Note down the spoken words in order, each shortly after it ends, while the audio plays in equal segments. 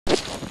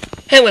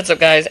Hey, what's up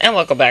guys, and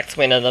welcome back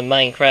to another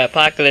Minecraft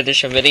Pocket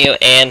Edition video.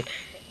 And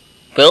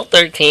build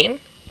 13?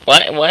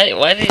 Why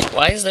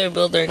is there a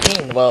build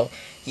 13? Well,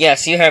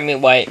 yes, you heard me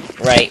right.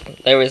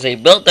 There was a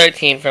build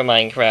 13 for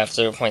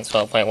Minecraft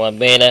 0.12.1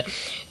 beta,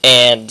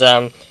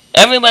 and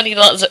everybody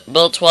thought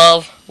build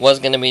 12 was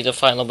going to be the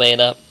final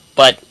beta,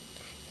 but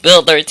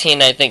build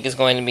 13 I think is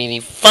going to be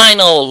the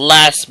final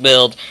last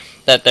build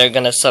that they're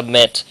going to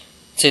submit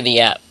to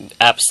the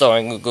App Store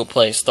and Google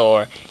Play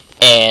Store.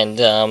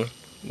 And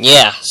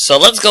yeah, so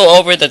let's go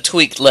over the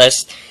tweaked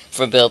list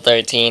for build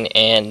 13.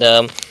 And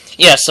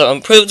yeah, so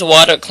improved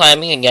water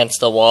climbing against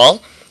the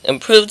wall,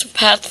 improved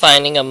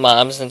pathfinding of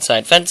mobs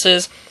inside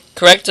fences,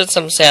 corrected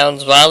some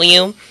sounds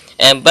volume,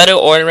 and better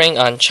ordering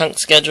on chunk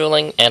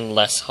scheduling and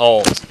less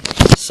holes.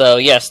 So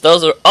yes,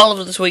 those are all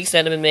of the tweaks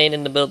that have been made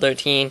in the build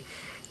 13.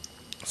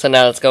 So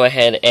now let's go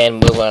ahead and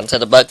move on to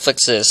the bug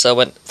fixes.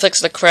 So fix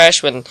the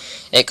crash when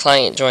a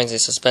client joins a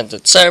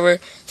suspended server,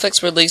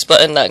 fix release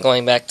button not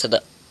going back to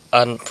the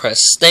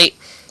unpressed state,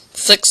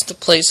 fix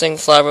placing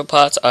flower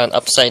pots on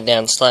upside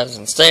down slabs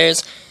and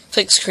stairs,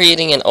 fix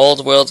creating an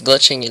old world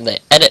glitching in the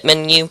edit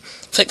menu,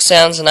 fix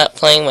sounds not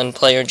playing when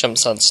player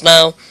jumps on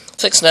snow,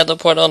 fix nether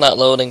portal not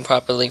loading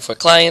properly for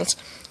clients,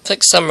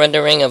 fix some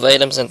rendering of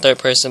items in third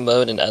person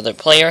mode in other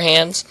player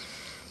hands,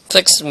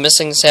 fix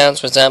missing sounds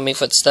for zombie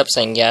footsteps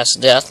and gas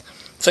death,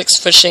 fix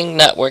fishing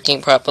not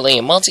working properly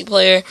in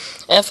multiplayer,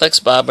 and fix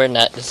bobber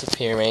not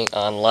disappearing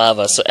on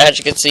lava. So as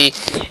you can see,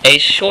 a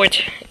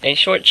short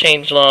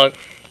changelog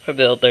for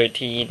build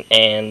 13,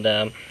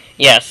 and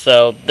yeah,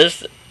 so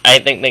this I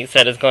think they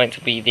said is going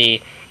to be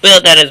the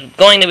build that is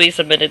going to be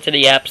submitted to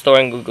the App Store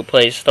and Google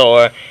Play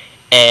Store,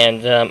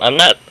 and I'm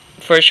not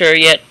for sure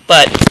yet,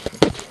 but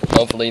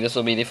hopefully this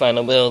will be the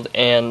final build.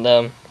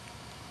 And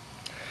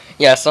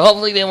yeah, so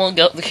hopefully they won't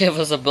give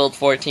us a build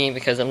 14,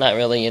 because I'm not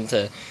really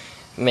into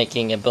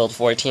making a build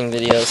 14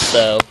 video.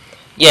 So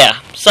yeah,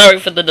 sorry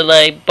for the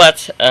delay,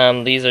 but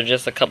these are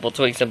just a couple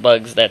tweaks and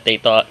bugs that they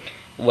thought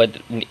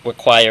would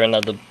require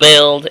another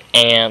build.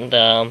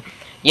 And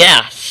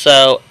yeah,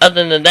 so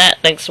other than that,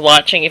 thanks for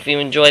watching. If you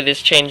enjoyed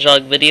this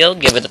changelog video,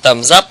 give it a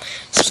thumbs up,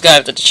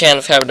 subscribe to the channel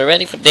if you haven't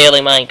already for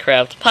daily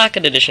Minecraft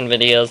Pocket Edition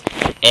videos,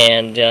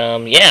 and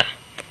yeah,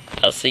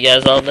 I'll see you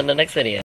guys all in the next video.